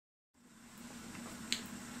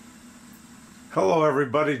Hello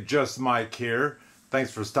everybody, just Mike here. Thanks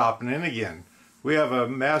for stopping in again. We have a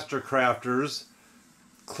Master Crafters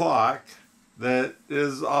clock that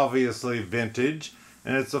is obviously vintage,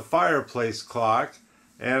 and it's a fireplace clock,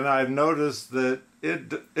 and I've noticed that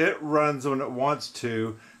it runs when it wants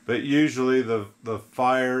to, but usually the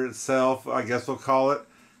fire itself, I guess we'll call it,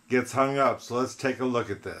 gets hung up. So let's take a look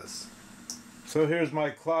at this. So here's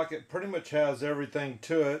my clock. It pretty much has everything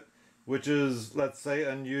to it, which is, let's say,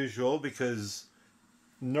 unusual because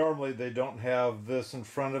normally they don't have this in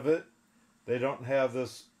front of it. They don't have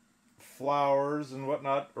this flowers and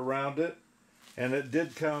whatnot around it. And it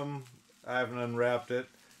did come, I haven't unwrapped it,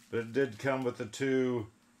 but it did come with the two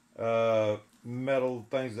metal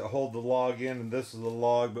things that hold the log in, and this is the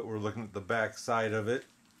log, but we're looking at the back side of it.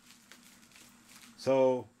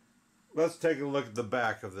 So let's take a look at the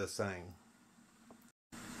back of this thing.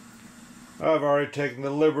 I've already taken the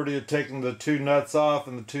liberty of taking the two nuts off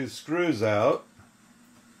and the two screws out.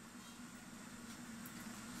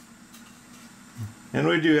 And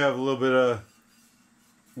we do have a little bit of,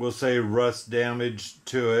 we'll say, rust damage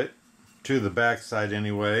to it, to the back side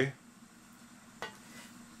anyway.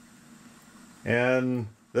 And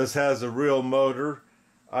this has a real motor.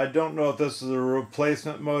 I don't know if this is a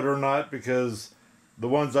replacement motor or not, because the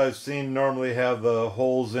ones I've seen normally have the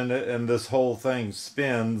holes in it and this whole thing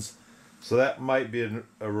spins. So that might be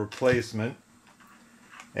a replacement.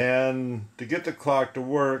 And to get the clock to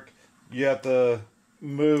work, you have to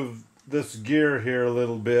move this gear here a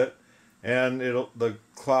little bit, and the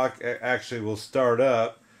clock actually will start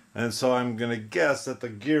up. And so I'm going to guess that the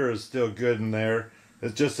gear is still good in there.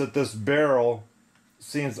 It's just that this barrel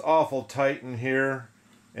seems awful tight in here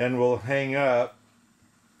and will hang up.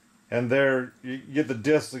 And there you get the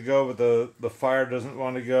disc to go, but the fire doesn't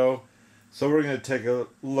want to go. So we're going to take a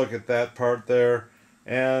look at that part there,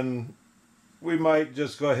 and we might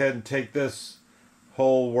just go ahead and take this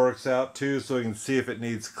whole works out too, so we can see if it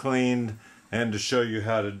needs cleaned and to show you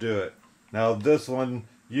how to do it. Now this one,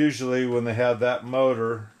 usually when they have that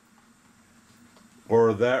motor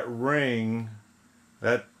or that ring,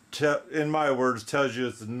 that in my words tells you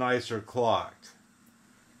it's a nicer clock.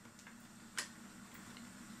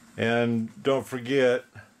 And don't forget,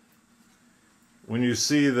 when you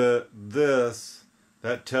see this,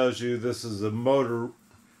 that tells you this is a motor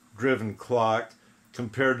driven clock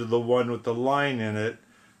compared to the one with the line in it.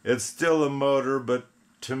 It's still a motor, but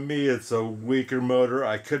to me it's a weaker motor.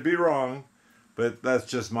 I could be wrong, but that's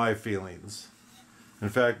just my feelings. In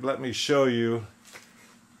fact, let me show you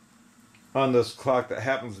on this clock that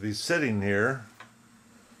happens to be sitting here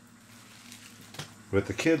with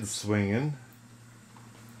the kids swinging.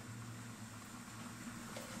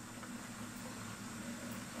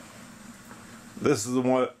 This is the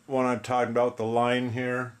one I'm talking about, the line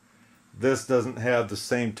here. This doesn't have the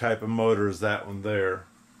same type of motor as that one there.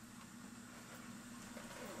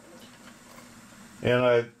 And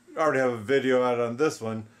I already have a video out on this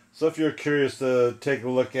one, so if you're curious to take a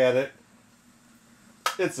look at it,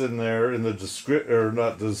 it's in there in the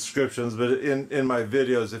not the descriptions, but in my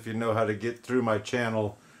videos, if you know how to get through my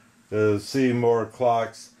channel to see more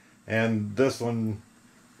clocks. And this one,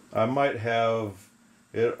 I might have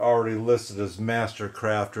it already listed as Master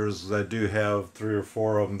Crafters. I do have 3 or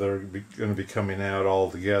 4 of them that are going to be coming out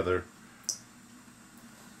all together.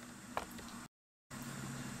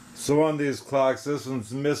 So on these clocks, this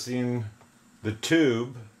one's missing the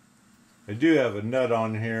tube. I do have a nut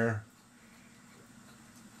on here.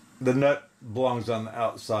 The nut belongs on the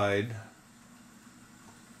outside.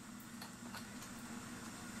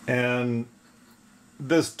 And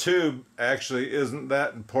this tube actually isn't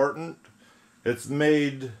that important. It's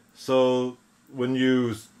made so when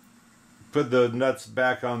you put the nuts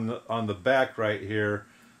back on the back right here,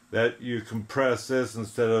 that you compress this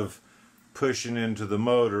instead of pushing into the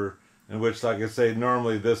motor, in which, like I say,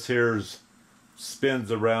 normally this here's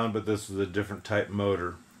spins around, but this is a different type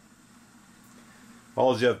motor.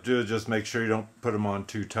 All you have to do is just make sure you don't put them on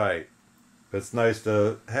too tight. It's nice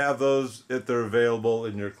to have those if they're available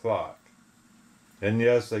in your clock. And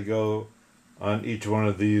yes, they go on each one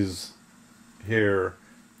of these here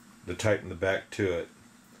to tighten the back to it.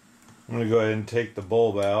 I'm going to go ahead and take the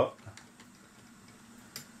bulb out.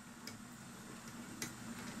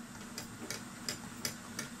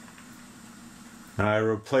 And I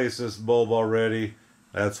replaced this bulb already.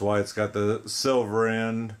 That's why it's got the silver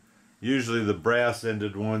end. Usually the brass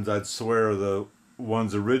ended ones, I'd swear, are the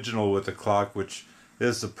ones original with the clock, which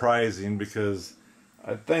is surprising because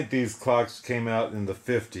I think these clocks came out in the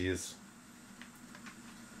 50s.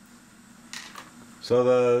 So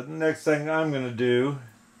the next thing I'm going to do,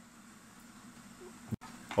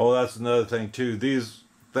 oh, that's another thing too, these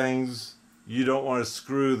things you don't want to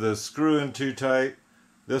screw the screw in too tight.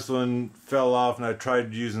 This one fell off and I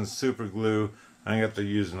tried using super glue. I'm going to have to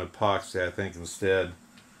use an epoxy, I think, instead.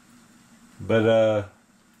 But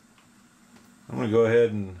I'm going to go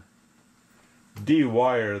ahead and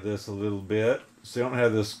de-wire this a little bit so you don't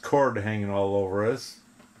have this cord hanging all over us.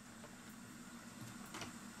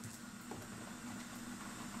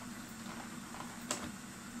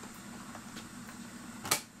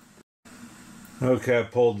 Okay, I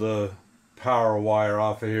pulled the power wire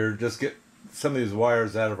off of here. Just get some of these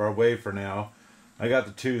wires out of our way for now. I got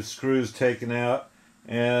the 2 screws taken out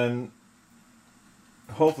and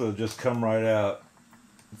hopefully it'll just come right out.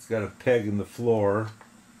 It's got a peg in the floor.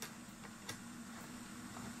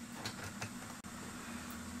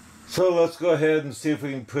 So let's go ahead and see if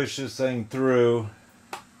we can push this thing through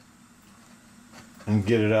and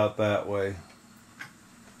get it out that way.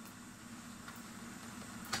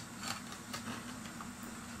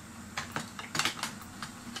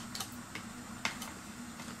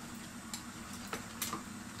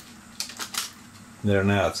 There,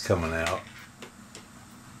 now it's coming out.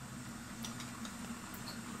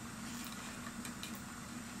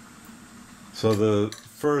 So the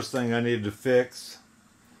first thing I need to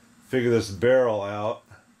figure this barrel out.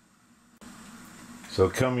 So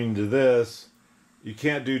coming to this, you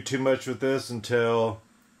can't do too much with this until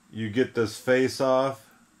you get this face off.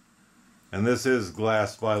 And this is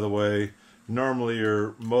glass, by the way. Normally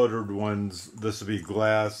your motored ones, this would be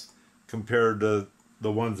glass compared to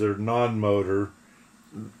the ones that are non-motor,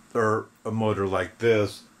 or a motor like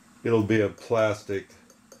this, it'll be a plastic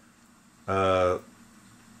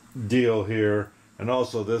deal here. And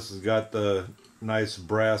also this has got the nice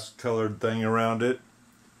brass colored thing around it.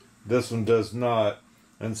 This one does not.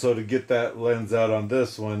 And so to get that lens out on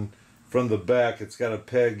this one, from the back, it's got a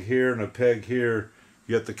peg here and a peg here.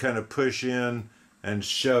 You have to kind of push in and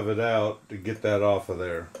shove it out to get that off of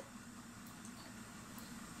there.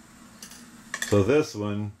 So this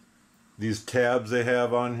one, these tabs they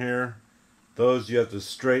have on here, those you have to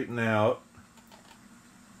straighten out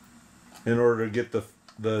in order to get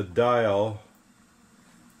the dial,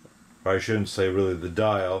 or I shouldn't say really the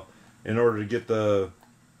dial, in order to get the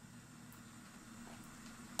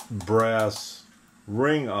brass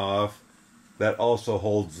ring off that also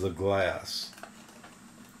holds the glass.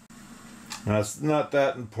 Now it's not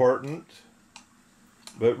that important,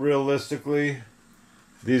 but realistically,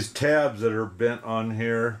 these tabs that are bent on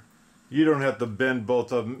here, you don't have to bend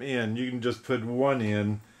both of them in. You can just put one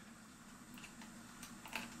in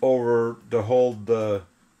over to hold the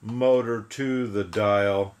motor to the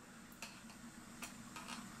dial.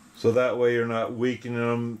 So that way you're not weakening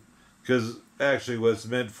them, because actually what it's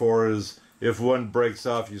meant for is if one breaks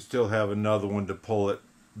off, you still have another one to pull it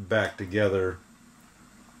back together.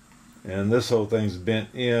 And this whole thing's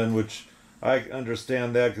bent in, which I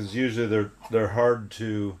understand that because usually they're hard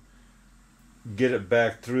to get it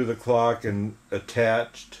back through the clock and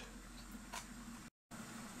attached.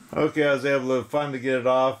 Okay, I was able to finally get it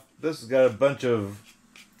off. This has got a bunch of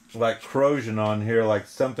like corrosion on here, like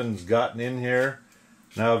something's gotten in here.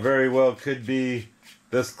 Now very well could be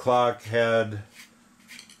this clock had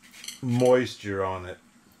moisture on it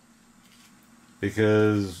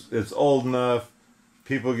because it's old enough.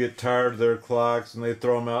 People get tired of their clocks and they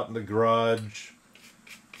throw them out in the garage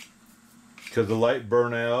because the light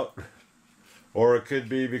burn out. Or it could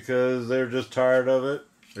be because they're just tired of it.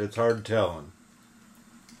 It's hard telling.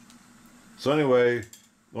 So anyway,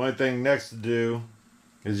 the only thing next to do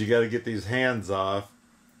is you got to get these hands off.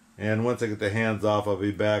 And once I get the hands off, I'll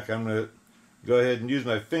be back. I'm going to go ahead and use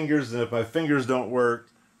my fingers. And if my fingers don't work,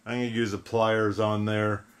 I'm going to use the pliers on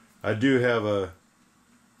there. I do have a...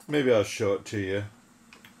 Maybe I'll show it to you.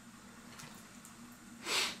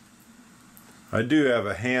 I do have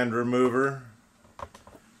a hand remover.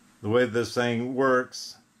 The way this thing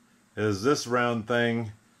works is this round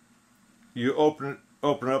thing, you open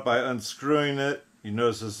up by unscrewing it. You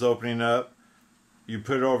notice it's opening up. You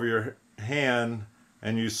put it over your hand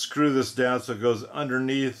and you screw this down so it goes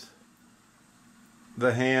underneath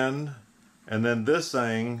the hand. And then this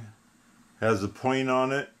thing has a point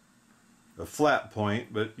on it, a flat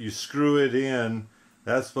point, but you screw it in.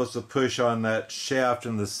 That's supposed to push on that shaft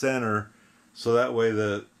in the center so that way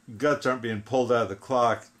the guts aren't being pulled out of the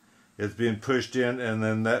clock. It's being pushed in, and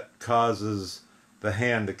then that causes the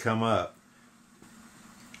hand to come up.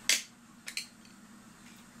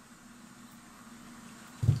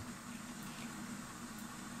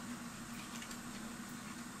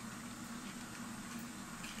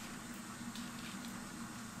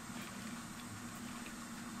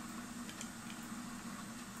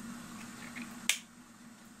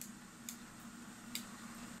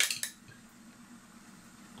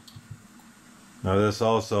 Now this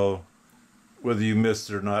also, whether you missed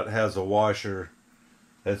it or not, has a washer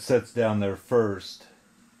that sits down there first.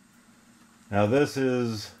 Now this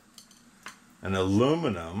is an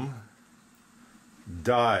aluminum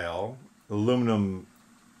dial, aluminum,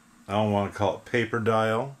 I don't want to call it paper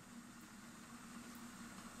dial.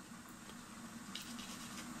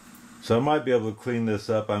 So I might be able to clean this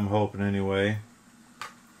up, I'm hoping anyway.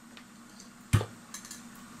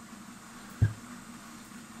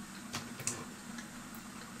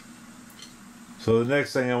 So the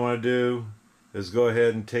next thing I want to do is go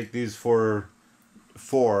ahead and take these three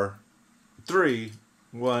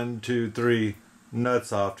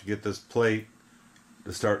nuts off to get this plate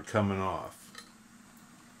to start coming off.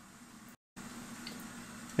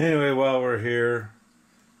 Anyway, while we're here,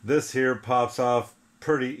 this here pops off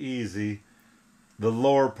pretty easy. The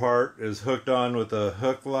lower part is hooked on with a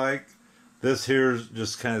hook like. This here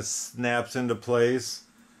just kind of snaps into place.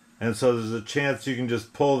 And so there's a chance you can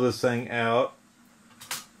just pull this thing out,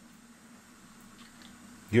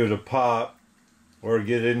 give it a pop, or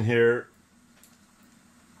get in here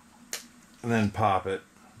and then pop it.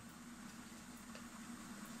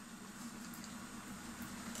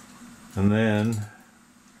 And then,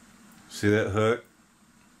 see that hook?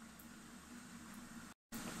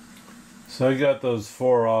 So I got those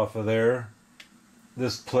 4 off of there.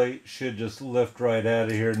 This plate should just lift right out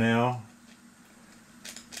of here now.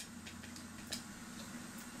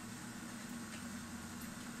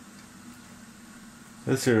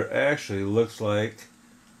 This here actually looks like,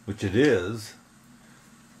 which it is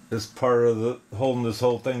part of the holding this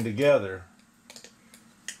whole thing together.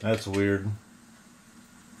 That's weird.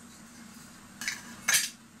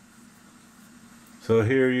 So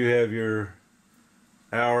here you have your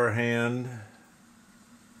hour hand,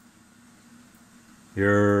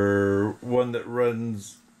 your one that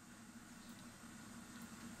runs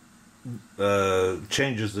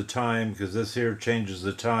changes the time, because this here changes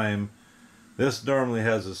the time. This normally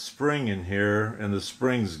has a spring in here, and the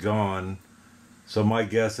spring's gone. So my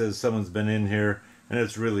guess is someone's been in here, and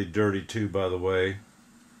it's really dirty too, by the way.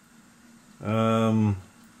 I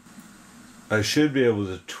should be able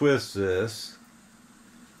to twist this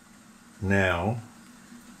now,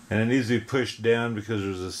 and it needs to be pushed down because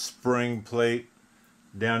there's a spring plate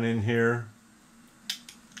down in here.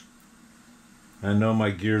 I know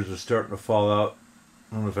my gears are starting to fall out.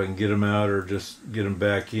 I don't know if I can get them out or just get them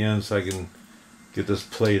back in so I can get this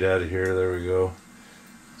plate out of here. There we go.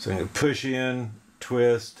 So I'm going to push in,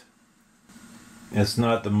 twist. It's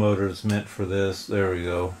not the motor that's meant for this. There we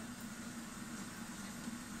go.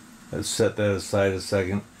 Let's set that aside a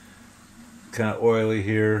second. Kind of oily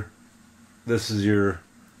here. This is your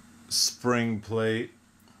spring plate.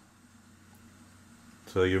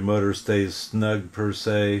 So your motor stays snug per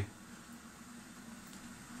se.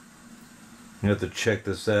 You have to check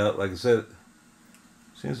this out. Like I said,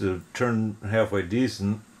 seems to turn halfway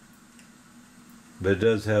decent, but it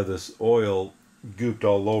does have this oil gooped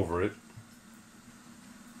all over it.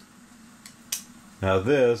 Now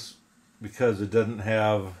this, because it doesn't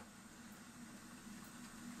have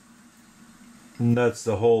nuts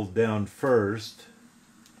to hold down first,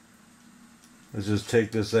 let's just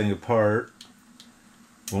take this thing apart.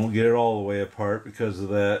 Won't get it all the way apart because of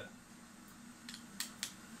that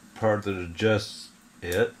part that adjusts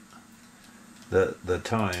it, the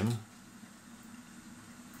time.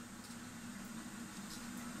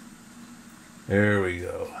 There we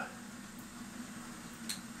go.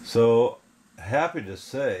 So happy to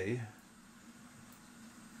say,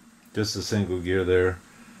 just a single gear there,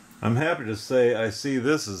 I'm happy to say I see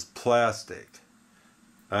this is plastic.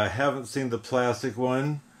 I haven't seen the plastic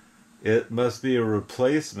one. It must be a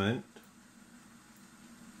replacement,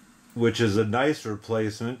 which is a nice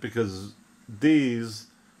replacement, because these,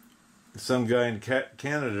 some guy in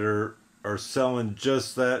Canada are selling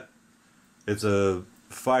just that. It's a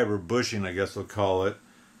fiber bushing, I guess we'll call it.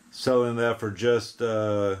 Selling that for just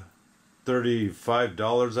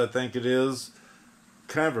 $35, I think it is.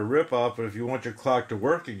 Kind of a rip-off, but if you want your clock to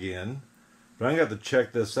work again. But I'm going to have to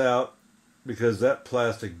check this out, because that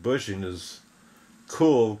plastic bushing is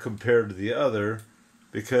cool compared to the other,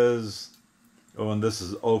 because, oh, and this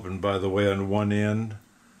is open, by the way, on one end.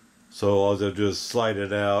 So all I'll do is slide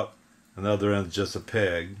it out, and the other end's just a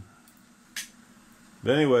peg.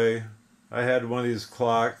 But anyway, I had one of these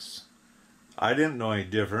clocks. I didn't know any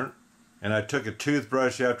different, and I took a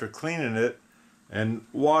toothbrush after cleaning it and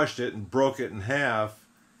washed it and broke it in half.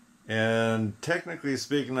 And technically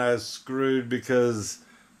speaking, I was screwed because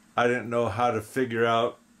I didn't know how to figure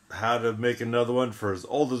out how to make another one for as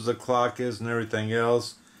old as the clock is and everything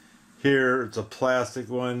else. Here, it's a plastic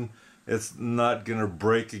one, it's not gonna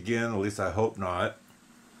break again, at least I hope not.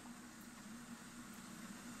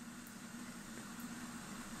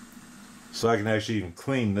 So I can actually even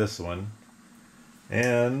clean this one.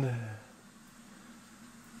 And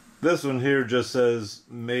this one here just says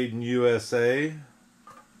Made in USA.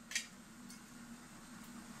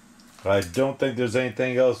 I don't think there's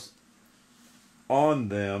anything else on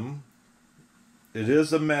them. It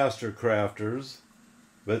is a Master Crafters,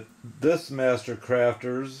 but this Master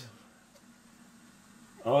Crafters,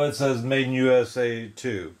 oh, it says Made in USA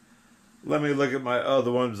too. Let me look at my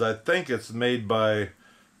other ones. I think it's made by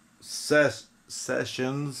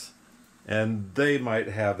Sessions, and they might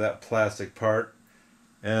have that plastic part.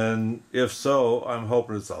 And if so, I'm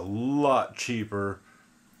hoping it's a lot cheaper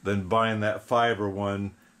than buying that fiber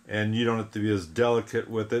one, and you don't have to be as delicate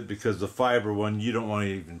with it, because the fiber one, you don't want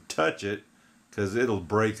to even touch it because it'll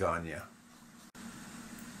break on you.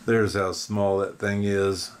 There's how small that thing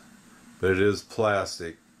is, but it is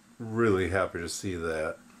plastic. Really happy to see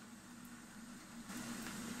that.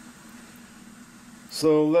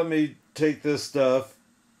 So let me take this stuff,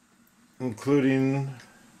 including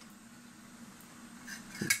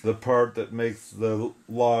the part that makes the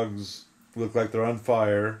logs look like they're on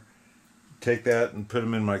fire, take that and put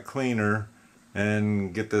them in my cleaner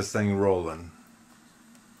and get this thing rolling.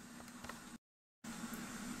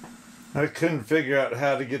 I couldn't figure out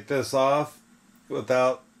how to get this off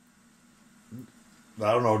without,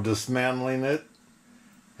 I don't know, dismantling it.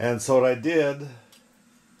 And so what I did,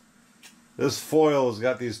 this foil has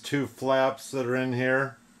got these two flaps that are in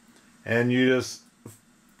here, and you just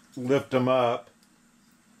lift them up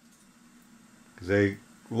because they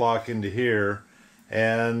lock into here,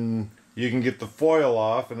 and you can get the foil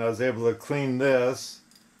off. And I was able to clean this,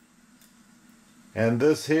 and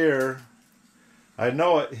this here, I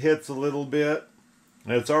know it hits a little bit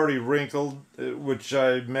and it's already wrinkled, which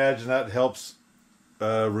I imagine that helps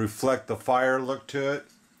reflect the fire look to it.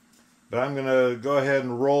 But I'm gonna go ahead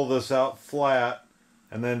and roll this out flat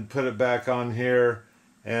and then put it back on here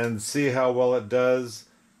and see how well it does.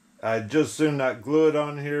 I'd just soon not glue it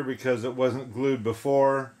on here because it wasn't glued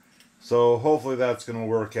before, so hopefully that's gonna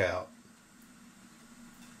work out.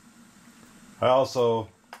 I also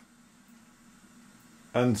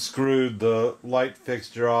unscrewed the light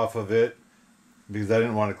fixture off of it because I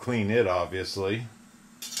didn't want to clean it, obviously.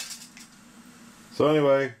 So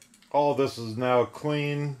anyway, all this is now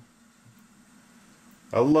clean.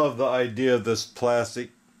 I love the idea of this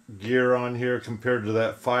plastic gear on here compared to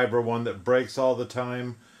that fiber one that breaks all the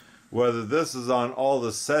time. Whether this is on all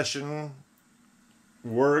the session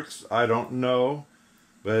works, I don't know,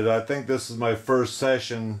 but I think this is my first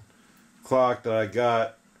session clock that I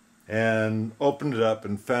got, and opened it up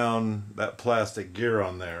and found that plastic gear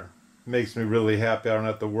on there. Makes me really happy. I don't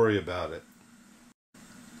have to worry about it.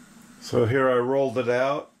 So here I rolled it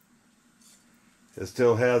out. It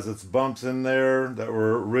still has its bumps in there that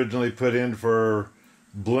were originally put in for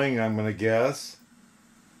bling, I'm going to guess.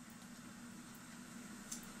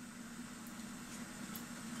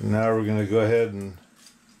 Now we're going to go ahead and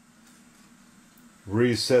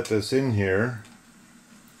reset this in here.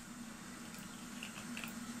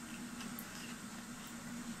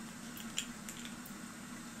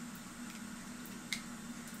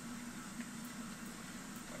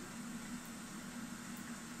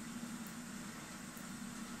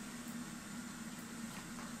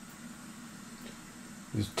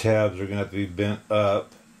 These tabs are going to have to be bent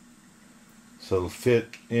up so it'll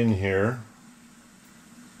fit in here.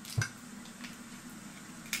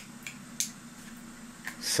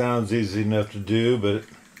 Sounds easy enough to do, but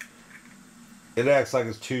it acts like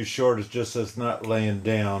it's too short. It's just that it's not laying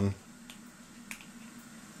down.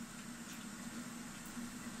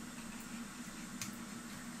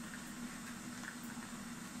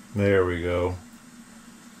 There we go.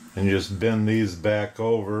 And just bend these back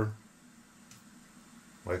over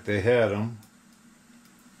like they had them.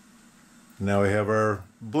 Now we have our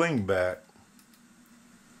bling back.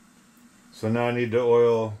 So now I need to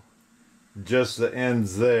oil just the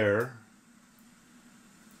ends there.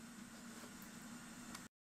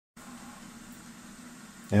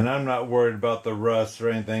 And I'm not worried about the rust or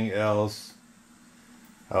anything else.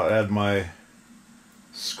 I'll add my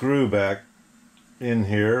screw back in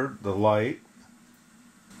here, the light.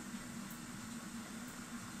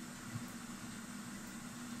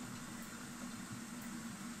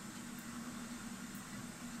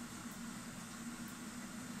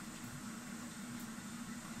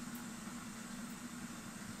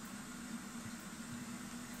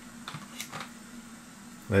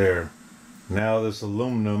 There. Now this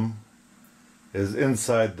aluminum is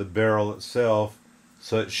inside the barrel itself,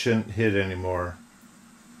 so it shouldn't hit anymore.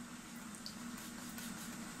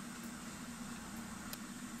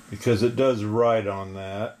 because it does ride on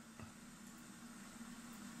that.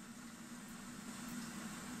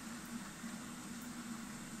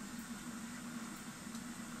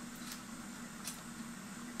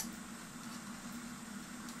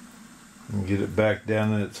 And get it back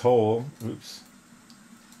down in its hole. Oops.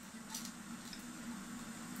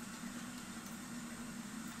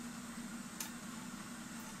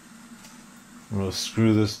 And we'll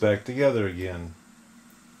screw this back together again.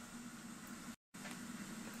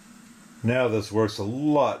 Now this works a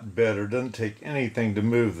lot better. Doesn't take anything to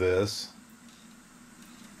move this.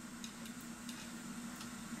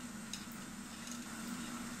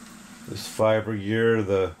 This fiber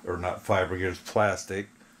gear, or not fiber gear, it's plastic.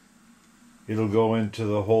 It'll go into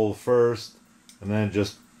the hole first and then it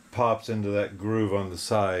just pops into that groove on the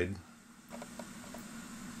side.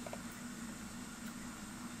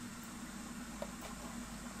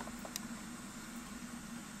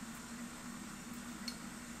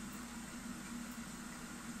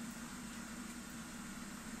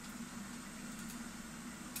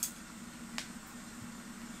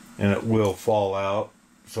 And it will fall out,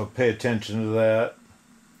 so pay attention to that.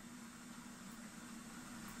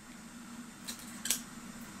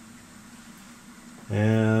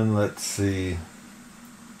 And let's see.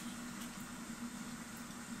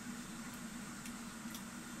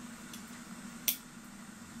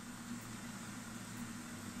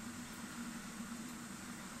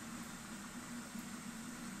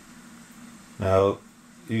 Now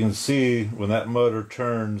you can see when that motor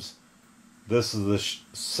turns, this is the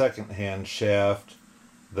second hand shaft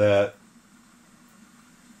that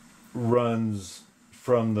runs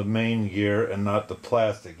from the main gear and not the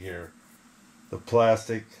plastic gear. The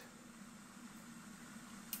plastic,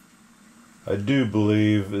 I do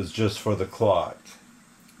believe, is just for the clock.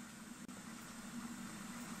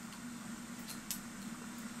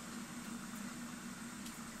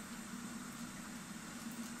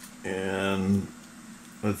 And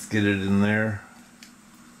let's get it in there.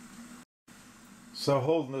 So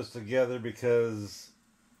holding this together, because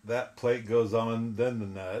that plate goes on, then the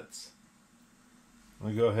nuts. I'm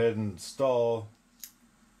going to go ahead and install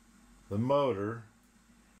the motor.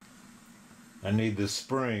 I need the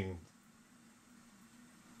spring.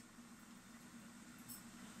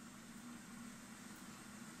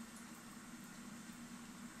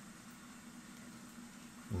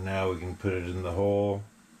 Now we can put it in the hole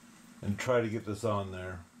and try to get this on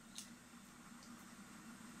there.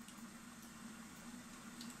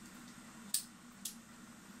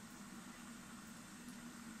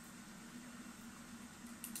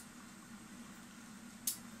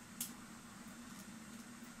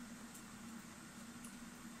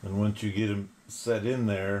 And once you get them set in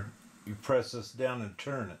there, you press this down and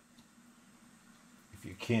turn it, if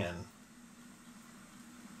you can.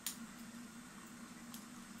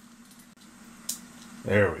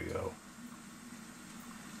 There we go.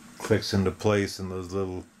 Clicks into place in those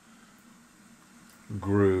little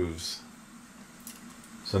grooves.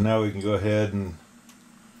 So now we can go ahead and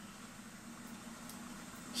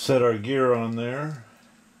set our gear on there.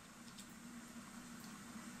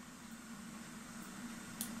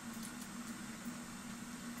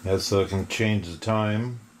 That's so it can change the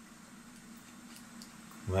time.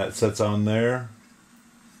 And that sets on there.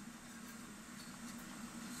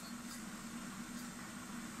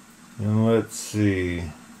 And let's see.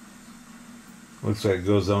 Looks like it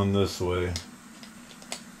goes on this way.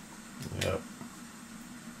 Yep.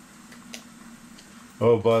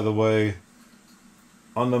 Oh, by the way,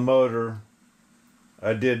 on the motor,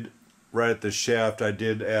 I did, right at the shaft, I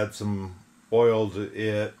did add some oil to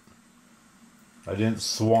it. I didn't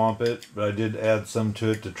swamp it, but I did add some to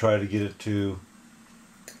it to try to get it to...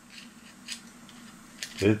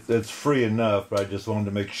 It's free enough, but I just wanted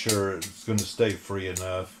to make sure it's going to stay free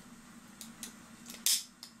enough.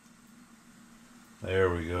 There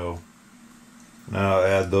we go. Now I'll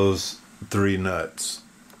add those 3 nuts.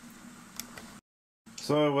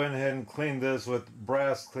 So I went ahead and cleaned this with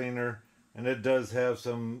brass cleaner, and it does have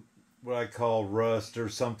some what I call rust or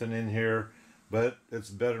something in here, but it's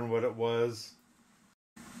better than what it was.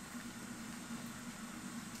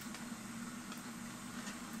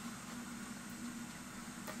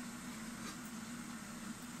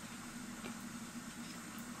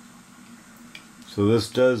 So this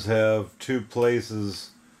does have 2 places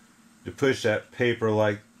to push that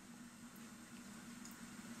paper-like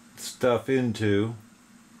stuff into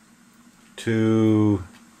to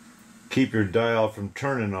keep your dial from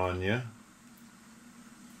turning on you.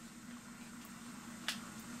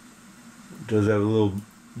 It does have a little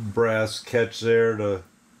brass catch there to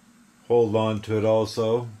hold on to it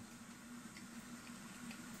also.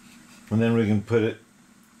 And then we can put it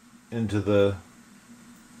into the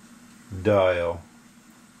dial,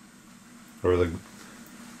 or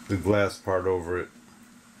the glass part over it.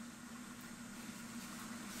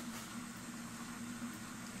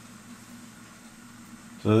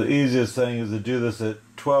 So the easiest thing is to do this at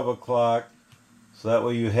 12 o'clock, so that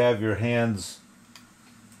way you have your hands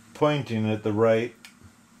pointing at the right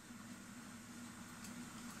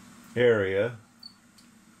area.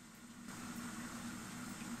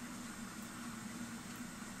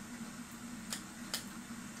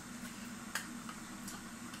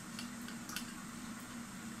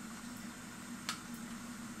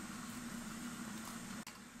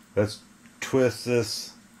 Let's twist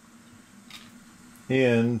this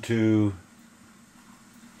in to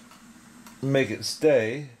make it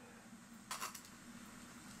stay.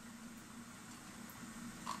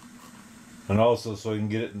 And also so we can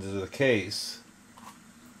get it into the case.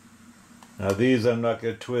 Now these I'm not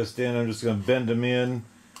going to twist in, I'm just going to bend them in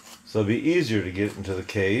so it'll be easier to get into the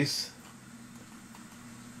case.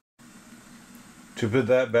 To put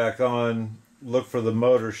that back on, look for the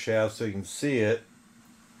motor shaft so you can see it.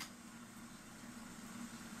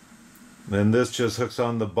 Then this just hooks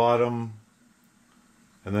on the bottom,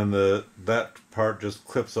 and then that part just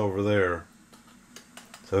clips over there.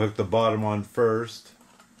 So hook the bottom on first,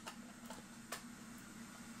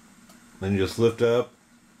 then you just lift up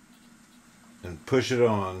and push it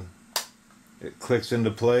on. It clicks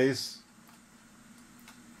into place.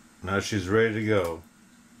 Now she's ready to go.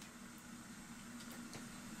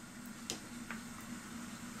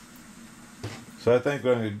 So I think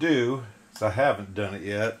what I'm going to do, is I haven't done it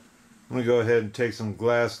yet, I'm going to go ahead and take some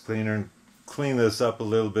glass cleaner and clean this up a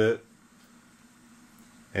little bit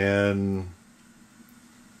and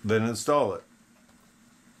then install it.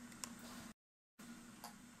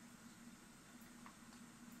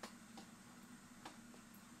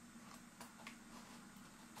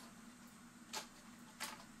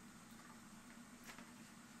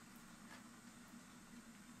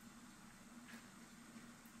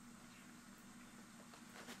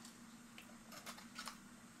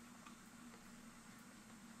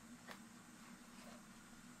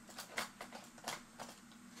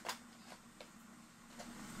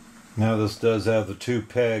 Now this does have the two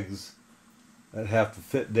pegs that have to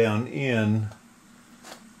fit down in.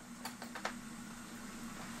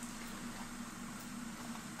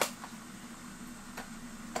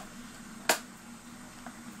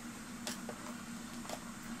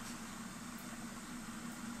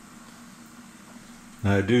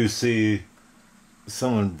 Now I do see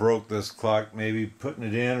someone broke this clock, maybe putting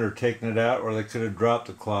it in or taking it out, or they could have dropped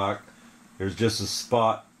the clock. There's just a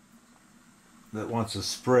spot that wants to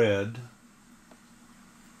spread.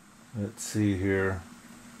 Let's see here.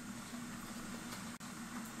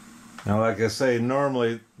 Now like I say,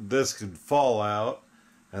 normally this could fall out,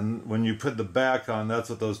 and when you put the back on, that's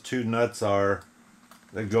what those two nuts are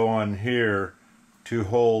that go on here to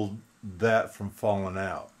hold that from falling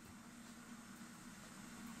out.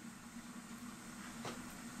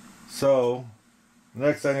 So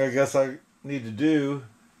next thing I guess I need to do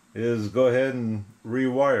is go ahead and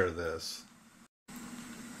rewire this.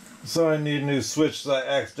 So I need a new switch, so I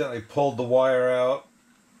accidentally pulled the wire out.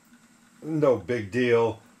 No big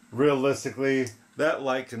deal. Realistically, that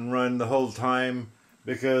light can run the whole time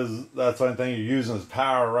because that's the only thing you're using is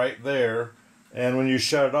power right there. And when you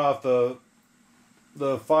shut it off,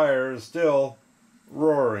 the fire is still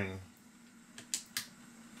roaring.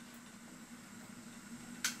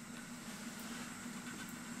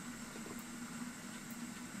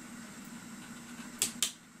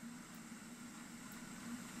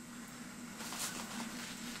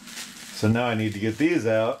 So now I need to get these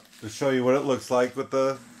out to show you what it looks like with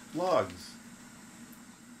the logs.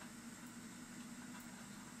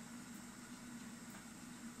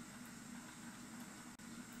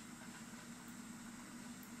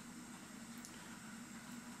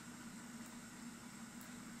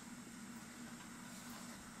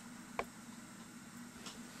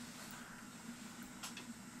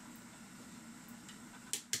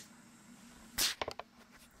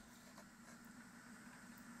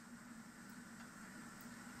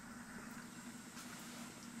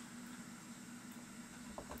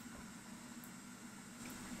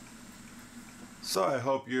 So I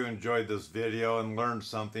hope you enjoyed this video and learned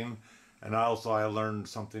something, and also I learned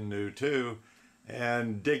something new too,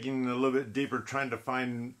 and digging a little bit deeper trying to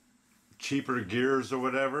find cheaper gears or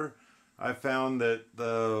whatever, I found that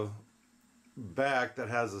the back that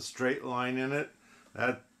has a straight line in it,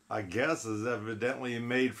 that I guess is evidently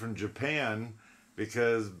made from Japan,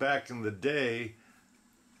 because back in the day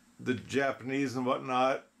the Japanese and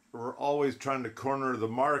whatnot were always trying to corner the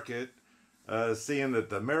market seeing that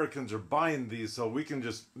the Americans are buying these so we can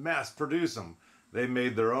just mass produce them. They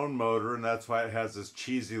made their own motor, and that's why it has this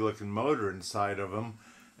cheesy looking motor inside of them.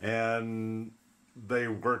 And they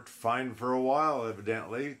worked fine for a while,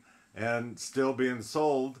 evidently, and still being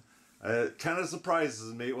sold. It kind of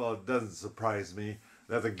surprises me, well, it doesn't surprise me,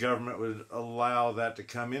 that the government would allow that to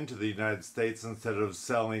come into the United States instead of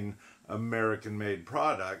selling American-made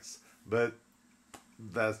products. But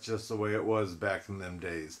that's just the way it was back in them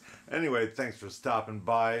days. Anyway, thanks for stopping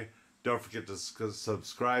by. Don't forget to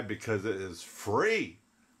subscribe because it is free.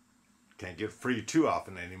 Can't get free too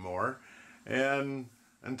often anymore. And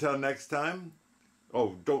until next time,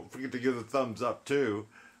 oh, don't forget to give the thumbs up too.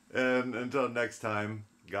 And until next time,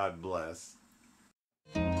 God bless.